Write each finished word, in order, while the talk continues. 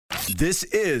This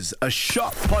is a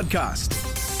Shock podcast.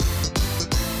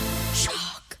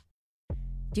 Shock.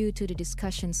 Due to the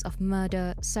discussions of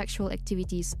murder, sexual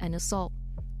activities, and assault,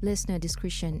 listener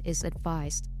discretion is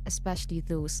advised, especially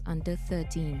those under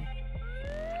 13.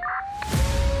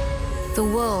 The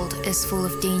world is full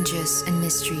of dangers and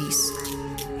mysteries.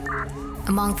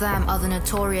 Among them are the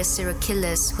notorious serial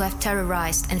killers who have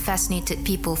terrorized and fascinated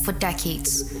people for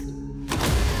decades.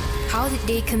 How did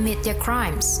they commit their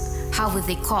crimes? How were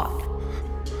they caught?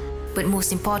 But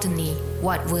most importantly,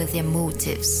 what were their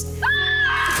motives?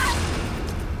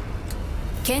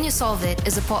 Can You Solve It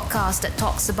is a podcast that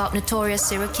talks about notorious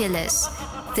serial killers.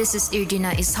 This is Irdina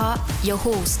and Izuin, your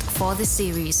host for this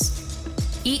series.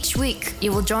 Each week,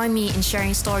 you will join me in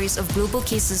sharing stories of global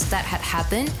cases that had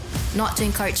happened, not to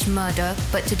encourage murder,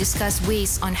 but to discuss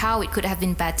ways on how it could have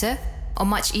been better, or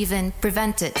much even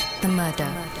prevented the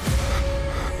murder.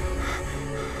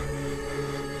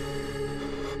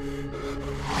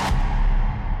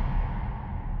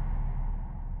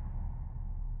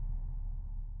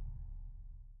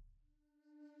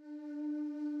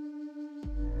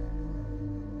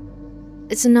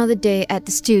 It's another day at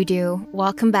the studio.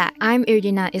 Welcome back. I'm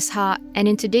Irdina and Izuin, and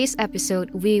in today's episode,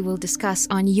 we will discuss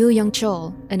on Yoo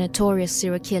Young-chul, a notorious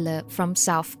serial killer from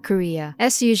South Korea.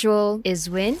 As usual,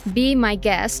 Izuin, be my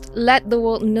guest. Let the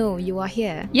world know you are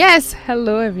here. Yes,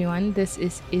 hello everyone. This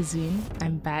is Izuin.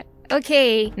 I'm back.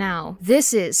 Okay, now,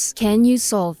 this is Can You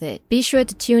Solve It? Be sure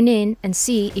to tune in and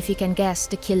see if you can guess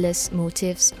the killer's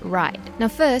motives right. Now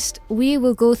first, we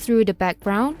will go through the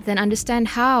background, then understand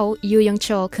how Yoo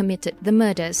Young-chul committed the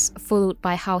murders, followed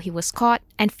by how he was caught,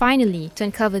 and finally, to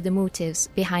uncover the motives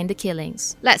behind the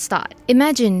killings. Let's start.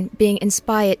 Imagine being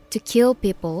inspired to kill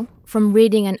people from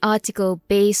reading an article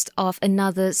based off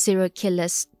another serial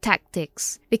killer's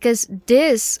tactics, because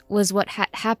this was what had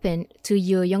happened to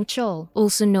Yoo Young-chul,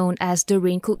 also known as the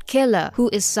Raincoat Killer, who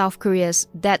is South Korea's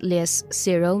deadliest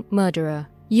serial murderer.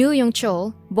 Yoo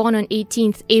Young-chul, born on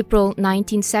 18th April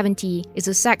 1970, is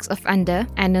a sex offender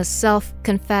and a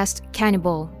self-confessed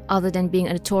cannibal, other than being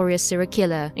a notorious serial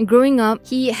killer. And growing up,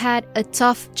 he had a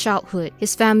tough childhood.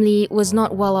 His family was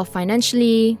not well off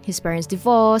financially, his parents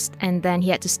divorced, and then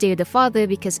he had to stay with the father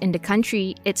because in the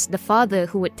country, it's the father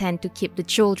who would tend to keep the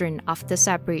children after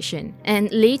separation. And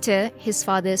later, his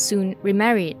father soon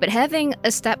remarried. But having a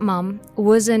stepmom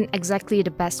wasn't exactly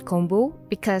the best combo,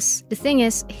 because the thing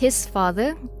is, his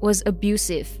father was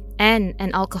abusive and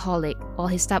an alcoholic, while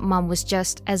his stepmom was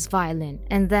just as violent.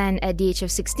 And then at the age of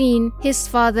 16, his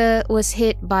father was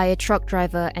hit by a truck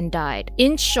driver and died.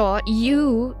 In short,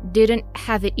 Yoo didn't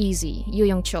have it easy. Yoo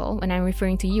Young-chul, when I'm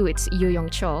referring to you, it's Yoo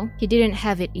Young-chul. He didn't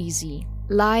have it easy.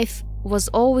 Life was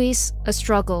always a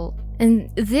struggle.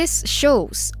 And this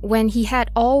shows when he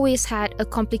had always had a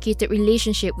complicated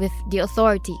relationship with the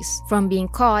authorities, from being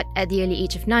caught at the early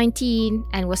age of 19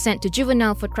 and was sent to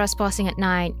juvenile for trespassing at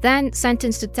night, then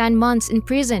sentenced to 10 months in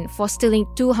prison for stealing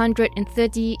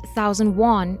 230,000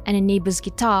 won and a neighbor's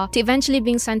guitar, to eventually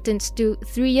being sentenced to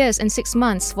 3 years and 6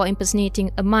 months for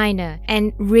impersonating a minor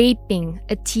and raping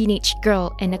a teenage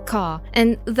girl in a car.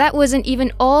 And that wasn't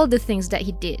even all the things that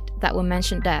he did that were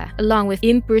mentioned there, along with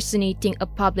impersonating a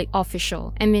public official.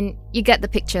 I mean, you get the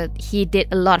picture. He did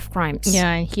a lot of crimes.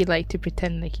 Yeah, and he liked to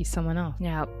pretend like he's someone else.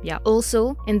 Yeah.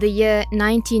 Also, in the year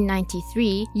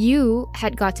 1993, Yoo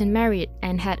had gotten married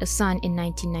and had a son in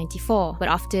 1994. But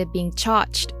after being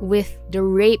charged with the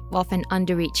rape of an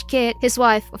underage kid, his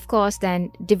wife, of course, then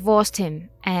divorced him.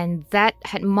 And that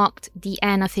had marked the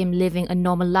end of him living a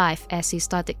normal life, as he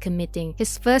started committing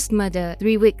his first murder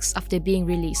 3 weeks after being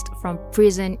released from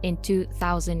prison in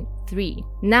 2003.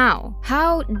 Now,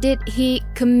 how did he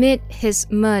commit his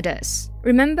murders?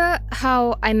 Remember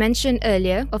how I mentioned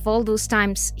earlier of all those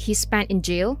times he spent in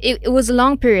jail? It was a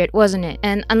long period, wasn't it?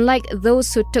 And unlike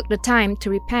those who took the time to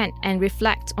repent and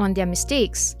reflect on their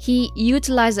mistakes, he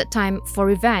utilized that time for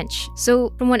revenge.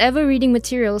 So, from whatever reading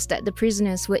materials that the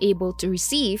prisoners were able to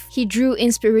receive, he drew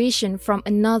inspiration from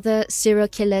another serial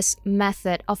killer's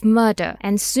method of murder.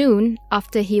 And soon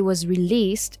after he was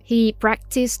released, he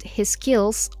practiced his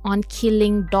skills on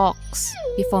killing dogs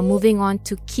before moving on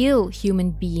to kill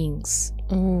human beings.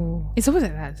 Oh, it's always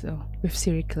like that though, with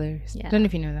serial killers. Yeah. Don't know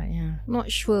if you know that, yeah.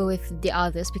 Not sure with the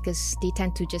others because they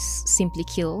tend to just simply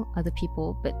kill other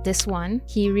people. But this one,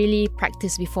 he really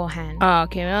practiced beforehand. Oh,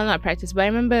 okay, well, not practice, but I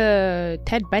remember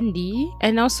Ted Bundy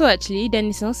and also actually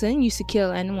Dennis Nelson used to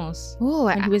kill animals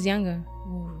when he was younger.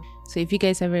 So if you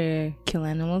guys ever kill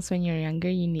animals when you're younger,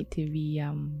 you need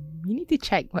to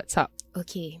check what's up.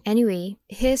 Okay. Anyway,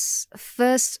 his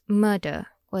first murder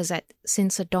was at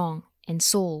Sinsadong in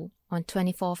Seoul on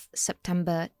 24th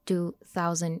September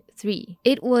 2003.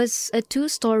 It was a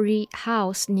 2-story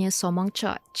house near Somang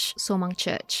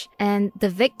Church. And the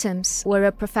victims were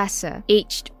a professor,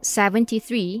 aged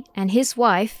 73, and his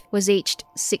wife was aged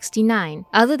 69.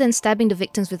 Other than stabbing the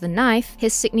victims with a knife,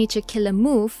 his signature killer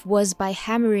move was by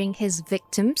hammering his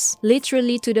victims,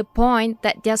 literally to the point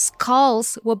that their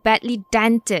skulls were badly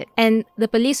dented. And the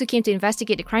police who came to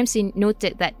investigate the crime scene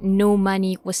noted that no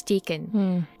money was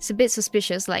taken. It's a bit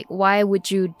suspicious, like why would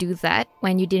you do that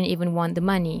when you didn't even want the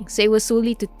money? So it was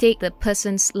solely to take the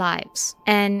person's lives.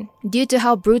 And due to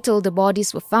how brutal the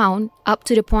bodies were found, up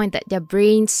to the point that their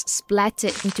brains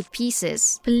splattered into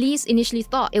pieces, police initially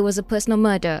thought it was a personal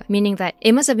murder, meaning that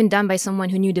it must have been done by someone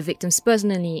who knew the victims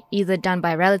personally, either done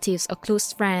by relatives or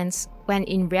close friends, when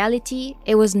in reality,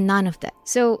 it was none of that.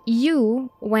 So Yoo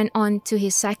went on to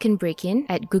his second break-in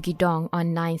at Gugidong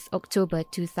on 9th October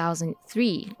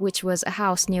 2003, which was a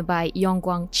house nearby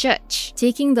Yongguang Church,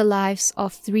 taking the lives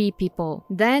of 3 people.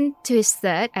 Then to his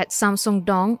third at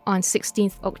Samsung-dong on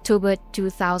 16th October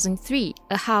 2003,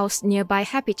 a house nearby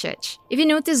Happy Church. If you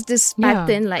notice this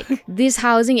pattern, like these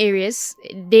housing areas,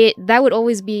 that would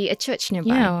always be a church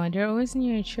nearby. Yeah, they're always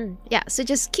near a church. Yeah, so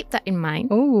just keep that in mind.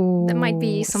 Oh, that might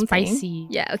be something. Spicy.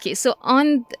 Yeah, okay. So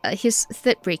on his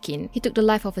third break-in, he took the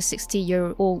life of a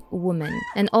 60-year-old woman.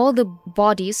 And all the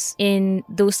bodies in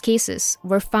those cases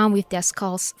were found with their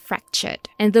skulls fractured.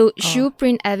 And though shoe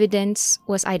print evidence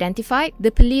was identified,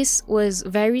 the police was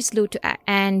very slow to act.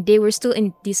 And they were still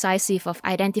indecisive of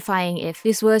identifying if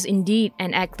this was indeed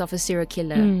an act of a serial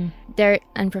killer. They're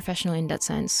unprofessional in that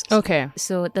sense. Okay.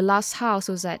 So the last house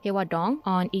was at Hewa-dong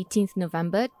on 18th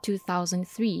November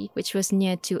 2003, which was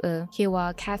near to a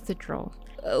Hewa Cathedral.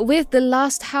 With the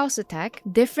last house attack,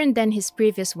 different than his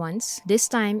previous ones, this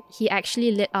time he actually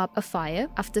lit up a fire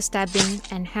after stabbing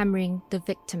and hammering the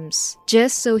victims,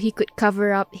 just so he could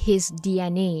cover up his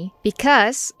DNA.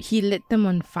 Because he lit them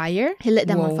on fire? He lit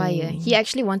them on fire. He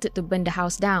actually wanted to burn the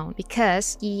house down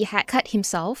because he had cut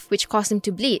himself, which caused him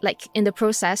to bleed. Like in the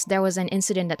process, there was an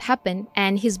incident that happened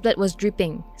and his blood was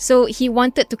dripping. So he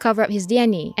wanted to cover up his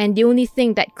DNA, and the only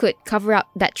thing that could cover up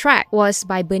that track was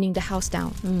by burning the house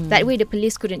down. That way the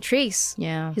police couldn't trace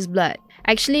his blood.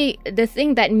 Actually, the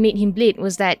thing that made him bleed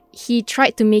was that he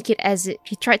tried to make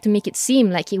it seem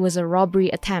like it was a robbery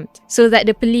attempt, so that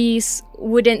the police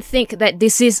wouldn't think that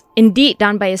this is indeed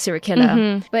done by a serial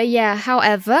killer. But yeah,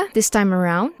 however, this time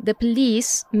around, the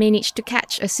police managed to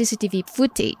catch a CCTV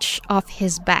footage of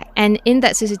his back. And in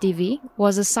that CCTV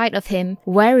was a sight of him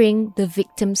wearing the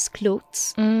victim's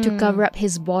clothes to cover up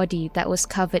his body that was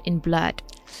covered in blood.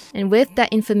 And with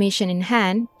that information in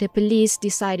hand, the police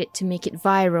decided to make it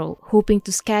viral, hoping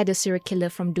to scare the serial killer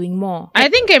from doing more. I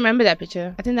think I remember that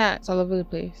picture. I think that's all over the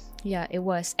place. Yeah, it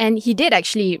was. And he did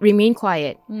actually remain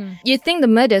quiet. You'd think the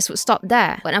murders would stop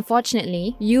there, but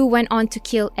unfortunately, Yoo went on to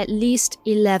kill at least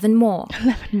 11 more.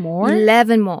 11 more?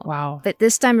 11 more. Wow. But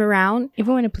this time around...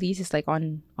 Even when the police is like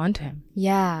onto him.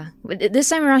 Yeah. But this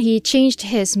time around, he changed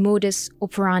his modus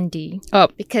operandi.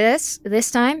 Because this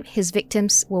time, his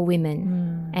victims were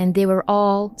women. And they were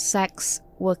all sex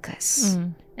workers.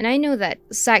 And I know that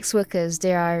sex workers,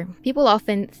 people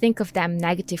often think of them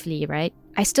negatively, right?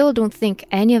 I still don't think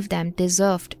any of them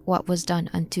deserved what was done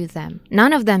unto them.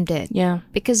 None of them did. Yeah.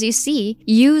 Because you see,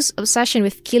 Yoo's obsession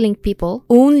with killing people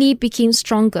only became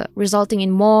stronger, resulting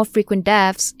in more frequent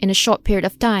deaths in a short period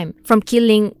of time. From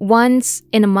killing once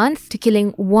in a month, to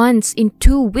killing once in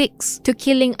 2 weeks, to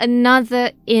killing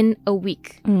another in a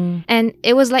week. And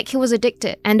it was like he was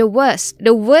addicted. And the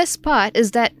worst part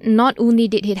is that not only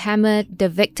did he hammer the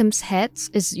victims'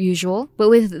 heads as usual, but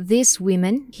with these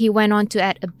women, he went on to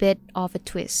add a bit of a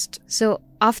twist. So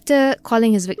after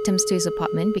calling his victims to his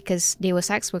apartment, because they were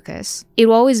sex workers, it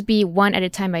would always be one at a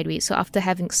time, by the way. So after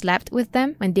having slept with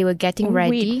them, when they were getting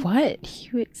ready... Wait, what? He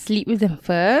would sleep with them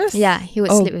first? Yeah, he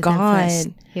would sleep with them first.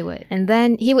 He would. And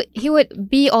then he would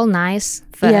be all nice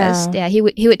first. Yeah, he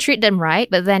would treat them right.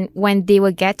 But then when they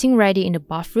were getting ready in the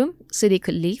bathroom, so they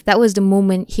could leave, that was the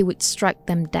moment he would strike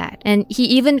them dead. And he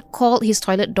even called his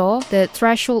toilet door the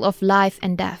threshold of life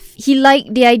and death. He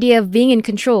liked the idea of being in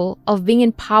control, of being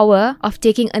in power, of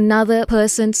taking another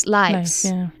person's lives.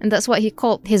 And that's what he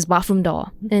called his bathroom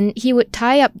door. And he would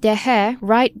tie up their hair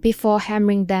right before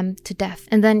hammering them to death.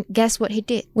 And then guess what he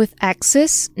did? With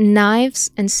axes,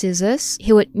 knives, and scissors,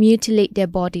 he would mutilate their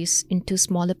bodies into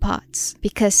smaller parts.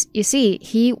 Because, you see,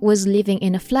 he was living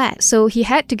in a flat, so he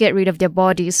had to get rid of their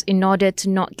bodies in order to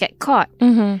not get caught.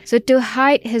 So to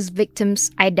hide his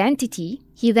victim's identity,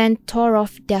 he then tore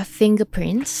off their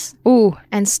fingerprints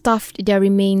and stuffed their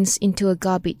remains into a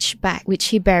garbage bag, which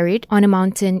he buried on a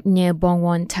mountain near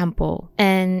Bongwon Temple.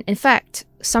 And in fact,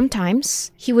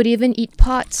 sometimes he would even eat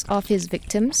parts of his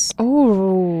victims.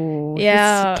 Oh,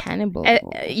 yeah, cannibal.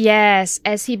 Yes,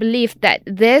 as he believed that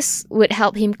this would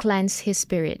help him cleanse his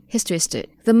spirit. He's twisted.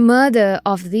 The murder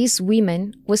of these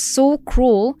women was so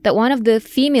cruel that one of the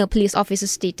female police officers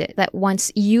stated that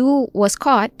once Yoo was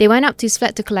caught, they went up to his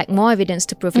flat to collect more evidence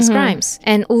to prove his crimes.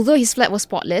 And although his flat was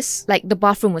spotless, like the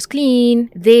bathroom was clean,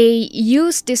 they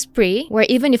used this spray where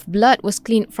even if blood was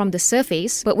cleaned from the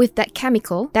surface, but with that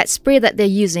chemical, that spray that they're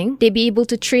using, they'd be able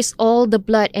to trace all the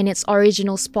blood in its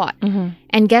original spot.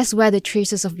 And guess where the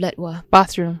traces of blood were?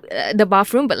 Bathroom. The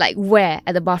bathroom, but like where?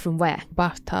 At the bathroom, where?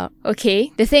 Bathtub.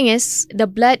 Okay. The thing is, the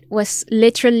blood was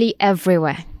literally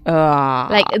everywhere.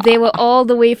 Like they were all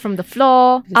the way from the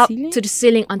floor up to the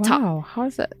ceiling on top. Wow, how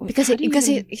is that? Because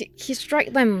he struck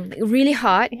them really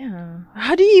hard. Yeah.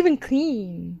 How do you even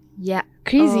clean? Yeah.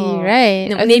 Crazy, right?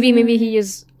 No, maybe he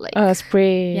used like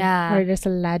spray. Yeah. Or just a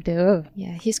ladder.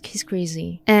 Yeah, he's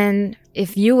crazy. And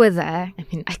if you were there, I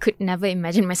mean, I could never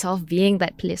imagine myself being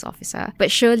that police officer.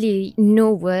 But surely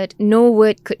no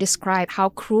word could describe how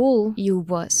cruel Yoo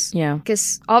was. Yeah.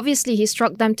 Because obviously he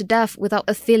struck them to death without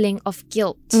a feeling of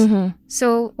guilt.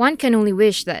 So one can only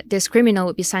wish that this criminal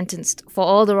would be sentenced for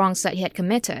all the wrongs that he had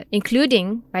committed,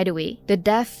 including, by the way, the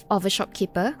death of a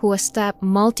shopkeeper who was stabbed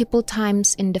multiple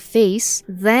times in the face.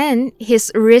 Then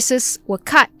his wrists were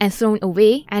cut and thrown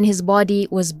away, and his body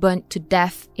was burnt to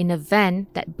death in a van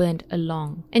that burned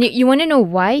along. And you want to know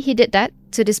why he did that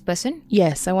to this person?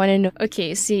 Yes, I want to know.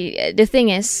 Okay, see, the thing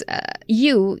is,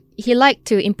 he liked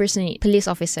to impersonate police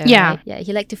officer. Yeah. Right? Yeah,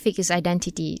 he liked to fake his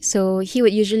identity. So he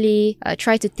would usually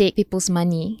try to take people's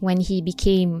money when he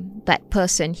became that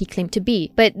person he claimed to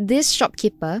be. But this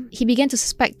shopkeeper, he began to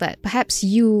suspect that perhaps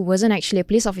Yoo wasn't actually a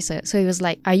police officer. So he was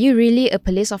like, are you really a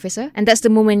police officer? And that's the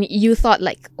moment you thought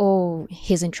like, oh,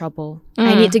 he's in trouble.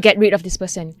 I need to get rid of this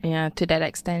person. Yeah, to that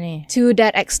extent. To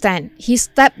that extent. He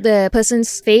stabbed the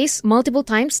person's face multiple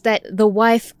times that the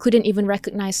wife couldn't even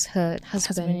recognize her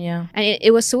husband. Yeah. And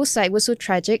it was so sad, it was so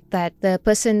tragic that the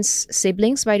person's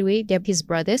siblings, by the way, they're his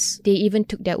brothers, they even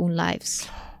took their own lives.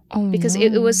 Because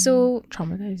it was so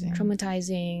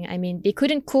traumatizing. I mean, they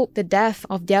couldn't cope the death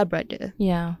of their brother.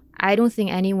 Yeah. I don't think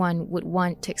anyone would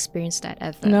want to experience that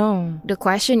ever. No. The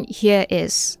question here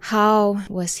is, how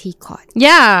was he caught?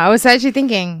 Yeah, I was actually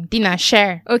thinking, Dina,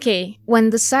 share. Okay,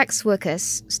 when the sex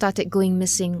workers started going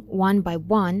missing one by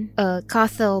one, a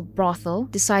Carthel brothel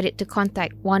decided to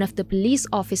contact one of the police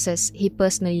officers he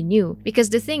personally knew. Because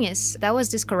the thing is, there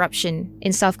was this corruption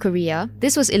in South Korea.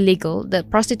 This was illegal. The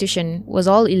prostitution was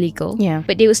all illegal. Yeah.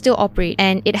 But they would still operate.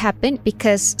 And it happened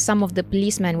because some of the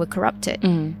policemen were corrupted.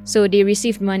 So they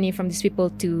received money from these people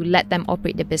to let them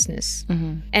operate the business.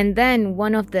 And then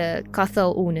one of the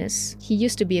Carthel owners, he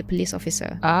used to be a police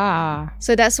officer.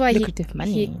 So that's why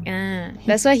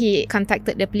that's why he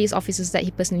contacted the police officers that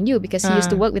he personally knew, because he used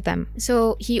to work with them.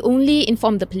 So he only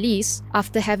informed the police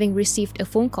after having received a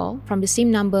phone call from the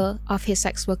same number of his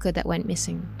sex worker that went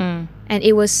missing. And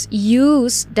it was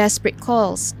Yoo's desperate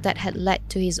calls that had led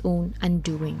to his own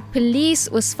undoing. Police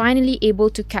was finally able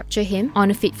to capture him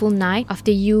on a fateful night after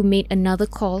Yoo made another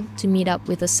call to meet up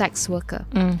with a sex worker.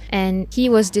 And he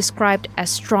was described as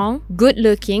strong,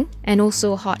 good-looking, and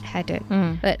also hot-headed.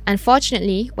 But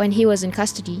unfortunately, when he was in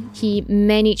custody, he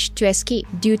managed to escape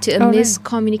due to a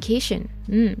miscommunication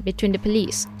between the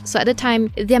police. So at the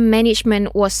time, their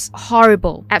management was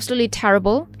horrible, absolutely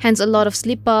terrible. Hence a lot of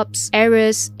slip-ups,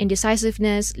 errors,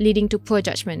 indecisiveness, leading to poor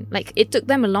judgment. Like, it took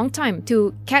them a long time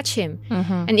to catch him.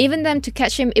 And even them to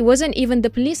catch him, it wasn't even the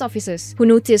police officers who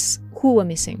noticed who were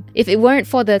missing. If it weren't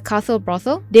for the Carthel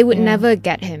brothel, they would never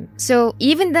get him. So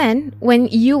even then, when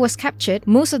Yoo was captured,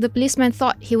 most of the policemen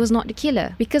thought he was not the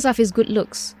killer because of his good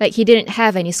looks. Like, he didn't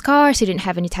have any scars, he didn't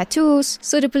have any tattoos.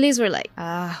 So the police were like,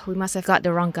 we must have got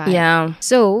the wrong guy. Yeah.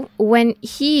 So when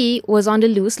he was on the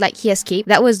loose, like he escaped,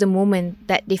 that was the moment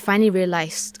that they finally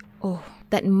realized,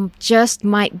 that just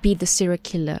might be the serial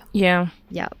killer. Yeah.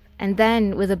 Yeah. And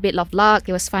then, with a bit of luck,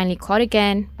 it was finally caught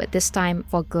again, but this time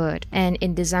for good. And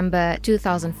in December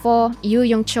 2004, Yoo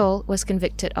Young-chul was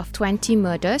convicted of 20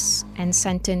 murders and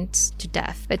sentenced to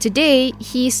death. But today,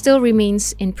 he still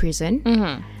remains in prison.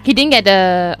 He didn't get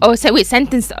the...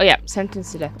 sentenced.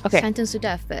 Sentenced to death. Okay. Sentenced to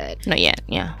death, but... Not yet,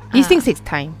 yeah. These things take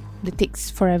time. It takes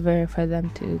forever for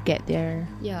them to get there.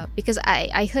 Yeah, because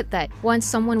I heard that once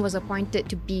someone was appointed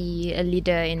to be a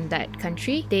leader in that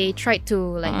country, they tried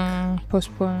to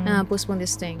postpone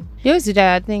this thing. They always do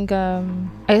that. I think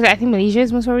Malaysia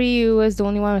is most probably was the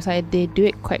only one where like they do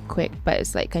it quite quick, but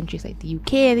it's like countries like the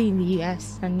UK, I think the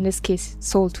US, and in this case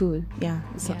Seoul too. Yeah,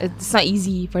 it's not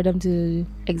easy for them to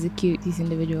execute these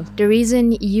individuals. The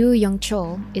reason Yoo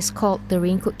Young-chul is called the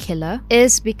Raincoat Killer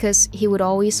is because he would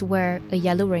always wear a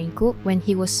yellow raincoat when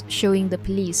he was showing the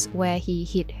police where he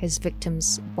hid his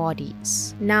victims'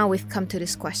 bodies. Now we've come to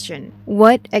this question.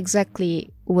 What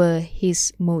exactly were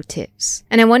his motives?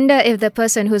 And I wonder if the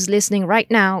person who's listening right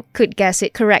now could guess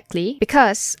it correctly,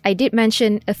 because I did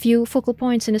mention a few focal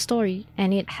points in the story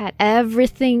and it had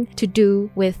everything to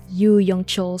do with Yoo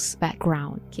Young-chul's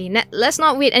background. Okay, let's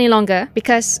not wait any longer,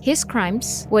 because his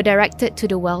crimes were directed to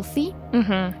the wealthy,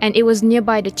 and it was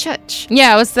nearby the church.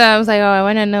 Yeah, I was like, oh, I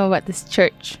want to know about this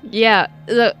church. Yeah,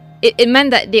 it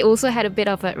meant that they also had a bit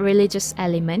of a religious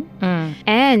element,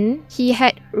 and he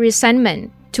had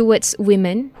resentment towards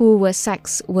women who were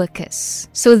sex workers.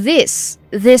 So these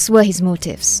were his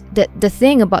motives. The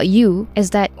thing about you is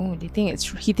that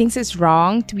he thinks it's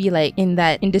wrong to be like in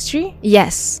that industry.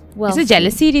 Yes. Well, is it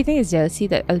jealousy? Do you think it's jealousy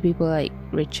that other people are like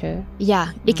richer?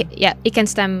 Yeah, it can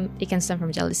stem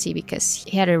from jealousy because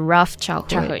he had a rough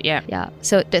childhood. Yeah.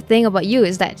 So the thing about you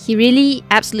is that he really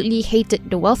absolutely hated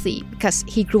the wealthy because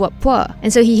he grew up poor,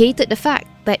 and so he hated the fact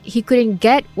that he couldn't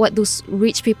get what those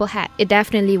rich people had. It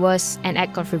definitely was an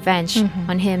act of revenge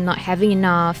on him not having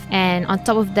enough, and on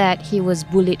top of that, he was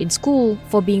bullied in school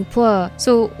for being poor.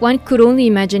 So one could only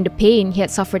imagine the pain he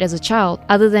had suffered as a child,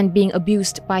 other than being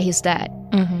abused by his dad.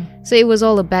 So it was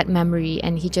all a bad memory,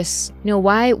 and he just,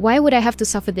 why would I have to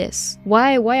suffer this?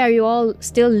 Why are you all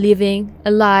still living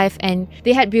alive? And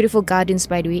they had beautiful gardens,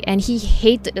 by the way, and he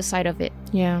hated the sight of it.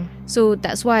 Yeah. So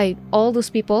that's why all those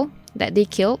people that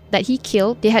he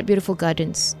killed, they had beautiful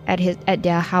gardens at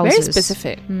their houses. Very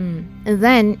specific. And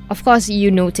then, of course,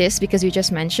 you notice, because you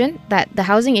just mentioned, that the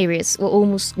housing areas were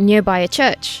almost nearby a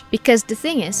church. Because the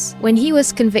thing is, when he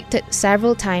was convicted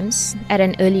several times at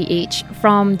an early age,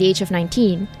 from the age of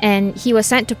 19, and he was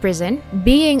sent to prison,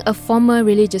 being a former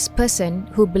religious person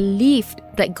who believed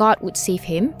that God would save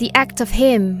him, the act of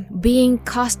him being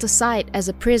cast aside as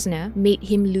a prisoner made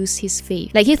him lose his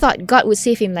faith. Like, he thought God would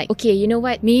save him, like, okay, you know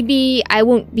what, maybe I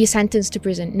won't be sentenced to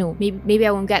prison. No, maybe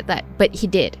I won't get that. But he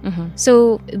did.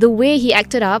 So the way he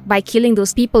acted up by killing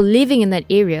those people living in that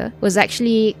area was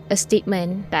actually a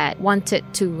statement that wanted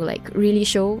to like really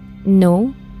show,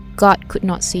 no, God could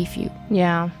not save you.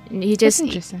 Yeah. That's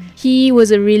interesting. He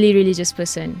was a really religious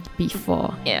person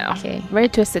before. Yeah. Okay. Very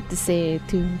twisted to say,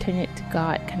 to turn it to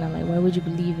God. Kind of like, why would you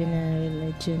believe in a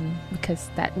religion? Because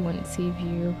that won't save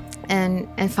you. And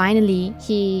finally,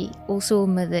 he also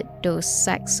murdered those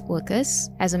sex workers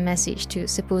as a message to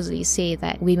supposedly say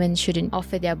that women shouldn't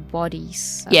offer their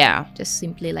bodies. Just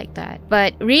simply like that.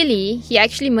 But really, he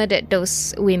actually murdered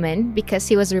those women because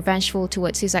he was revengeful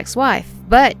towards his ex-wife.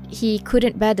 But he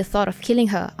couldn't bear the thought of killing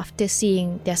her after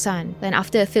seeing their son. Then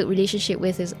after a failed relationship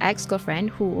with his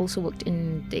ex-girlfriend, who also worked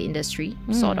in the industry,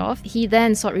 sort of, he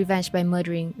then sought revenge by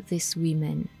murdering these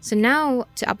women. So now,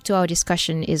 up to our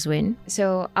discussion, Izuin.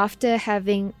 So after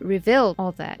having revealed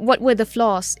all that, what were the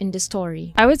flaws in the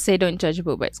story? I would say don't judge a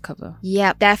book by its cover.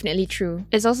 Yeah, definitely true.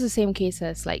 It's also the same case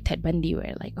as like Ted Bundy,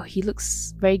 where like, oh, he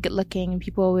looks very good looking and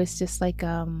people always just like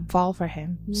fall for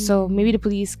him. So maybe the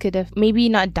police could have maybe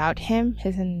not doubt him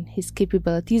and his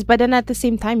capabilities, but then at the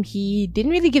same time, he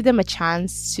didn't really give them a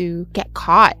chance to get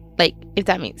caught. Like, if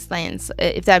that makes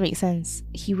sense,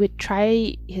 he would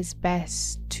try his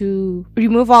best to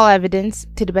remove all evidence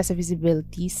to the best of his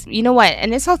abilities. You know what?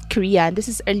 And in South Korea, and this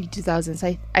is early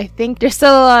 2000s, I think there's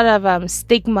still a lot of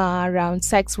stigma around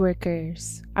sex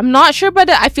workers. I'm not sure,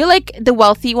 but I feel like the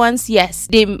wealthy ones, yes,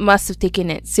 they must have taken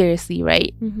it seriously,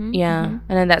 right? And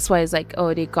then that's why it's like,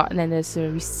 oh, they got, and then there's a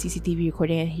CCTV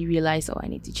recording, and he realized, oh, I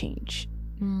need to change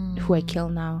who I kill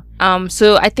now.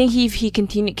 So I think if he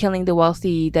continued killing the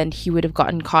wealthy, then he would have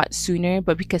gotten caught sooner.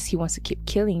 But because he wants to keep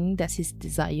killing, that's his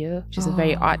desire, which is a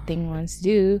very odd thing he wants to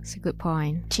do. It's a good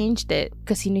point. Changed it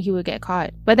because he knew he would get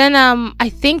caught. But then I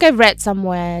think I've read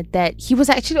somewhere that he was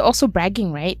actually also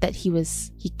bragging, right? That he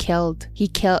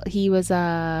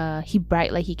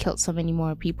bragged like he killed so many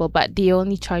more people, but they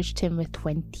only charged him with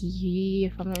 20,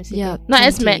 if I'm not mistaken. Yeah, not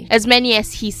as many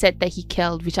as he said that he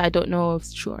killed, which I don't know if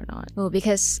it's true or not. Oh,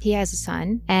 because he has a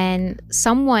son, and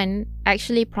someone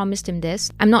actually promised him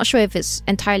this. I'm not sure if it's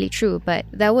entirely true, but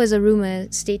there was a rumor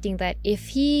stating that if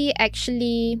he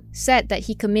actually said that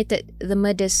he committed the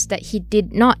murders that he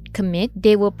did not commit,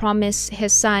 they will promise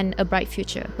his son a bright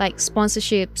future, like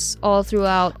sponsorships all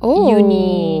throughout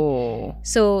uni.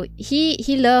 So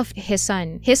he loved his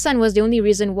son. His son was the only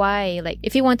reason why, like,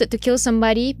 if he wanted to kill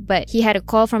somebody but he had a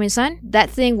call from his son, that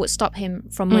thing would stop him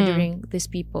from murdering these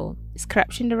people. Is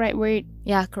corruption the right word?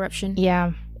 Yeah, corruption.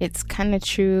 Yeah. it's kind of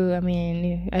true. I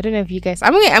mean, I don't know if you guys...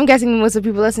 I'm guessing most of the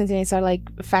people listening to this are like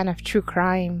a fan of true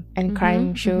crime and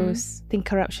crime shows. I think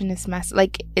corruption is massive.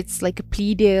 Like, it's like a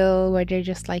plea deal where they're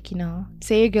just like,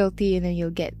 say you're guilty and then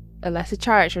you'll get a lesser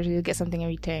charge or you'll get something in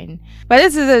return. But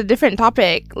this is a different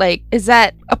topic. Like, is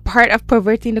that a part of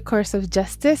perverting the course of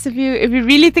justice? If you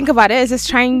really think about it, you're just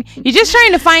trying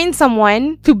to find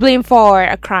someone to blame for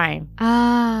a crime.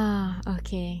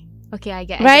 Okay, I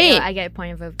get a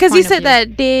point of view. Because he said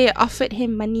that they offered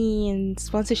him money and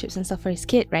sponsorships and stuff for his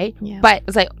kid, right? Yeah. But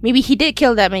it's like, maybe he did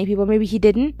kill that many people, maybe he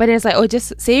didn't. But it's like,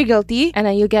 just say you're guilty and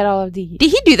then you'll get all of the... Did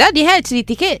he do that? Did he actually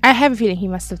take it? I have a feeling he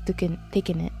must have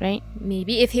taken it, right?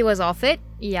 Maybe if he was offered,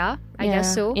 I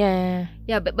guess so.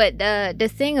 Yeah, but the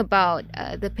thing about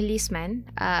the policeman,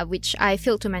 which I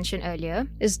failed to mention earlier,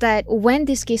 is that when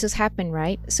these cases happen,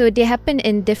 right? So they happen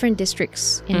in different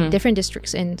districts,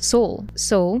 in Seoul.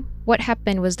 So what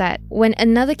happened was that when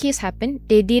another case happened,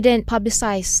 they didn't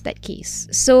publicize that case.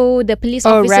 So the police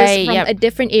officers from a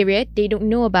different area, they don't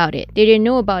know about it. They didn't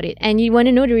know about it. And you want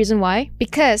to know the reason why?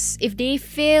 Because if they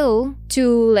fail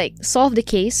to solve the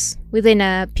case within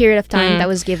a period of time that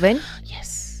was given,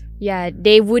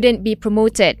 they wouldn't be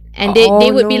promoted and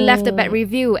they would be left a bad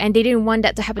review, and they didn't want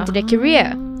that to happen to their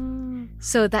career.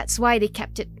 So that's why they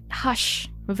kept it hush,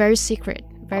 very secret.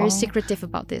 Very secretive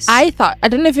about this. I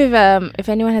don't know if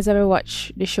anyone has ever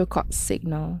watched the show called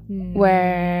Signal,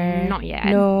 where not yet.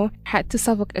 No, had to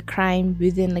solve a crime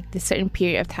within this certain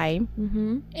period of time,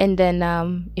 and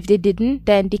then if they didn't,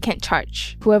 then they can't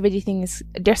charge whoever they think is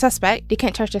their suspect. They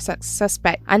can't charge their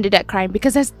suspect under that crime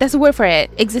because there's a word for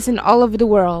it. It exists in all over the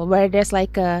world where there's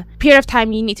a period of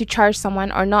time you need to charge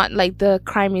someone or not. The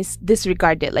crime is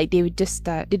disregarded. They would just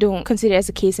they don't consider it as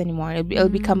a case anymore. It'll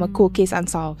become a cold case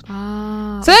unsolved.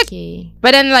 So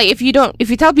but then if you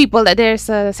tell people that there's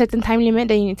a certain time limit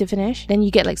that you need to finish, then you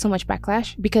get so much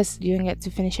backlash because you don't get to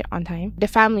finish it on time. The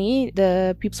family,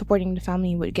 the people supporting the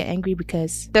family would get angry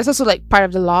because that's also part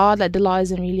of the law. The law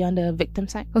isn't really on the victim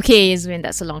side. Okay, Izuin,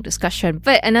 that's a long discussion.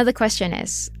 But another question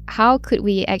is, how could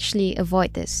we actually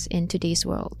avoid this in today's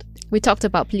world? We talked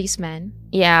about policemen.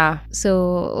 Yeah.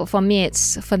 So for me,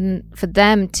 it's for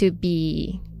them to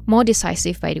be more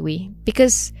decisive, by the way,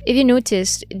 because if you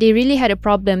noticed, they really had a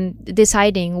problem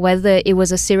deciding whether it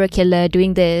was a serial killer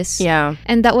doing this,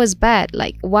 and that was bad.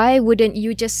 Why wouldn't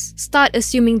you just start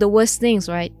assuming the worst things,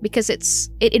 right? Because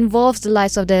it involves the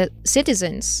lives of the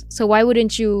citizens, so why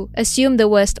wouldn't you assume the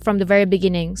worst from the very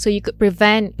beginning so you could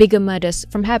prevent bigger murders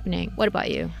from happening? What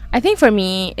about you? I think for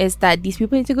me is that these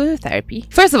people need to go to therapy.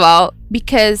 First of all,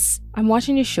 because I'm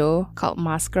watching a show called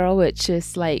Mask Girl, which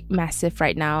is massive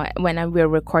right now when we're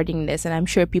recording this, and I'm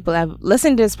sure people have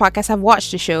listened to this podcast have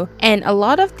watched the show. And a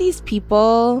lot of these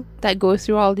people that go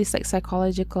through all these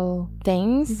psychological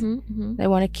things, they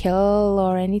want to kill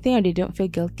or anything, or they don't feel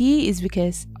guilty, is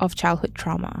because of childhood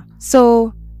trauma.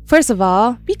 So first of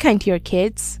all, be kind to your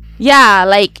kids.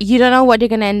 Yeah, you don't know what they're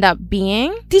gonna end up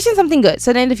being. Teach them something good,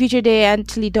 so then in the future they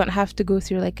actually don't have to go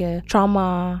through a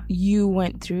trauma you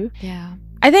went through. Yeah.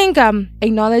 I think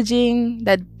acknowledging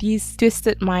that these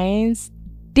twisted minds,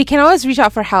 they can always reach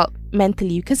out for help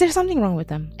mentally because there's something wrong with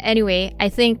them. Anyway, I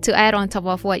think to add on top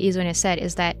of what Izuin has said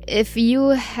is that if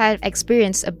you have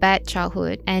experienced a bad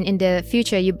childhood and in the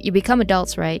future you become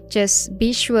adults, right? Just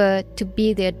be sure to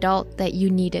be the adult that you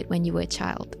needed when you were a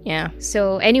child. Yeah.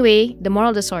 So anyway, the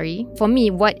moral of the story, for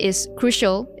me, what is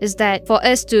crucial is that for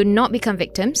us to not become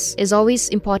victims, it's always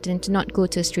important to not go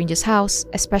to a stranger's house,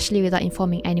 especially without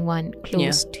informing anyone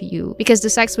close to you. Because the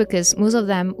sex workers, most of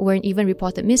them weren't even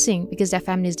reported missing because their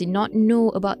families did not know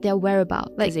about their whereabouts.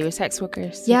 Because they were sex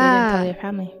workers. So yeah. They didn't tell their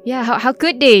family. Yeah, how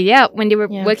could they? Yeah, when they were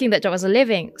working that job as a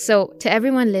living. So to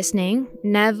everyone listening,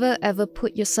 never ever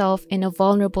put yourself in a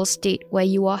vulnerable state where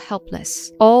you are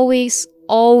helpless. Always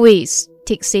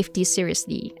take safety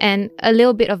seriously. And a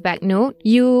little bit of back note,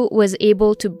 you was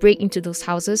able to break into those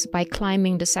houses by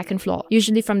climbing the second floor,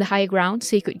 usually from the higher ground,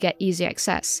 so you could get easy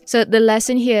access. So the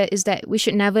lesson here is that we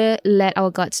should never let our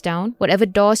guards down. Whatever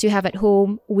doors you have at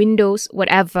home, windows,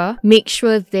 whatever, make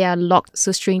sure they are locked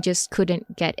so strangers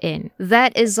couldn't get in.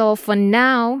 That is all for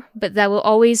now, but there will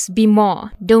always be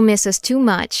more. Don't miss us too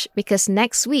much, because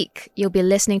next week you'll be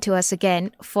listening to us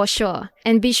again for sure.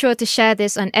 And be sure to share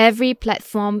this on every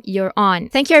platform you're on.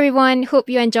 Thank you, everyone. Hope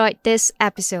you enjoyed this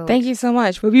episode. Thank you so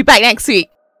much. We'll be back next week.